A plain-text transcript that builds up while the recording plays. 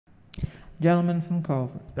Gentleman from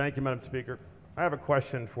Culver. Thank you, Madam Speaker. I have a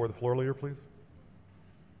question for the floor leader, please.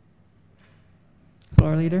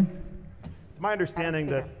 Floor leader. It's my understanding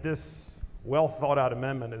that this well-thought-out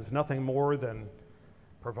amendment is nothing more than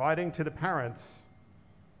providing to the parents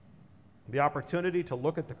the opportunity to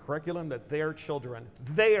look at the curriculum that their children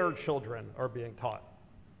are being taught.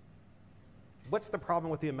 What's the problem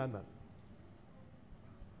with the amendment?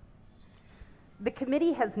 The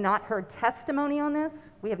committee has not heard testimony on this.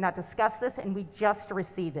 We have not discussed this, and we just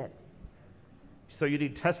received it. So you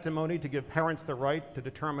need testimony to give parents the right to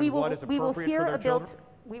determine what is appropriate for their children?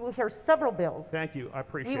 We will hear several bills. Thank you. I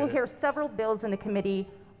appreciate it. We will hear several bills in the committee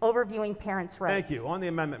overviewing parents' rights. Thank you. On the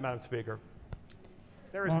amendment, Madam Speaker.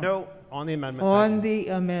 There is no, on the amendment. On the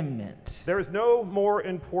amendment. There is no more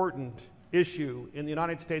important issue in the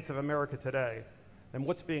United States of America today than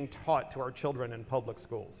what's being taught to our children in public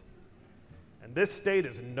schools. And this state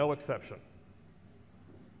is no exception.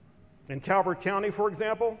 In Calvert County, for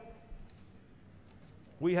example,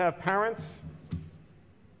 we have parents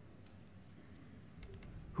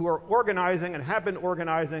who are organizing and have been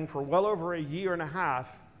organizing for well over a year and a half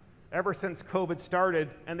ever since COVID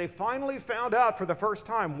started, and they finally found out for the first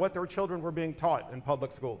time what their children were being taught in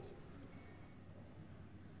public schools.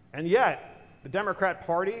 And yet, the Democrat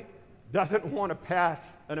Party doesn't want to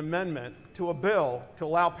pass an amendment to a bill to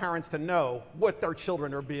allow parents to know what their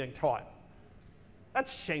children are being taught.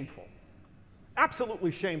 That's shameful.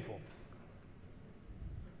 Absolutely shameful.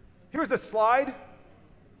 Here's a slide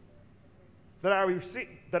that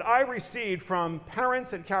I received from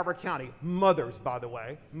parents in Calvert County, mothers, by the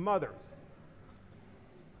way, mothers.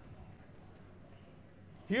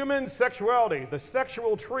 Human sexuality, the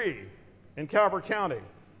sexual tree in Calvert County.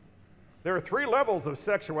 There are 3 levels of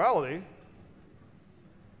sexuality,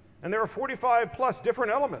 and there are 45 plus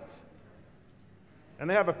different elements. And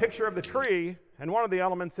they have a picture of the tree, and one of the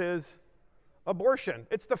elements is abortion.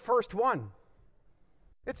 It's the first one.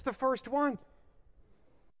 It's the first one.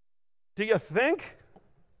 Do you think?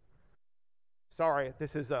 Sorry,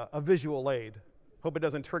 this is a visual aid. Hope it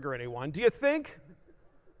doesn't trigger anyone. Do you think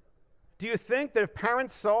that if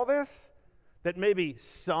parents saw this, that maybe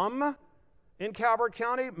some in Calvert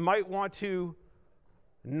County might want to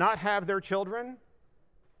not have their children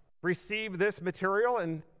receive this material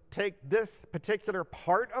and take this particular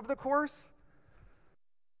part of the course?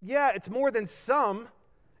 Yeah, it's more than some.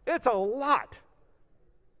 It's a lot.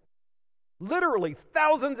 Literally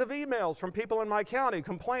thousands of emails from people in my county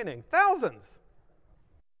complaining. Thousands.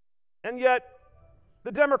 And yet,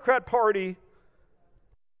 the Democrat Party,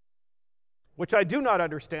 which I do not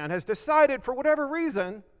understand, has decided for whatever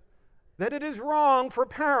reason that it is wrong for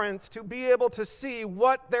parents to be able to see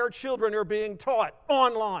what their children are being taught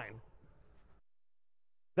online.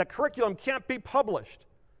 That curriculum can't be published.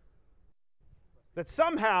 That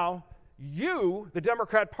somehow you, the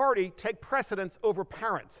Democrat Party, take precedence over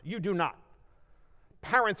parents. You do not.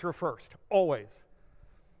 Parents are first, always.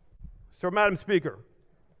 So, Madam Speaker,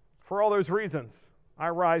 for all those reasons, I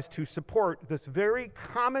rise to support this very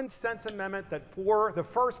common sense amendment that for the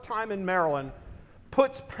first time in Maryland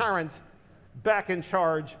puts parents back in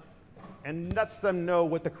charge and lets them know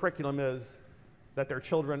what the curriculum is that their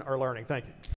children are learning. Thank you.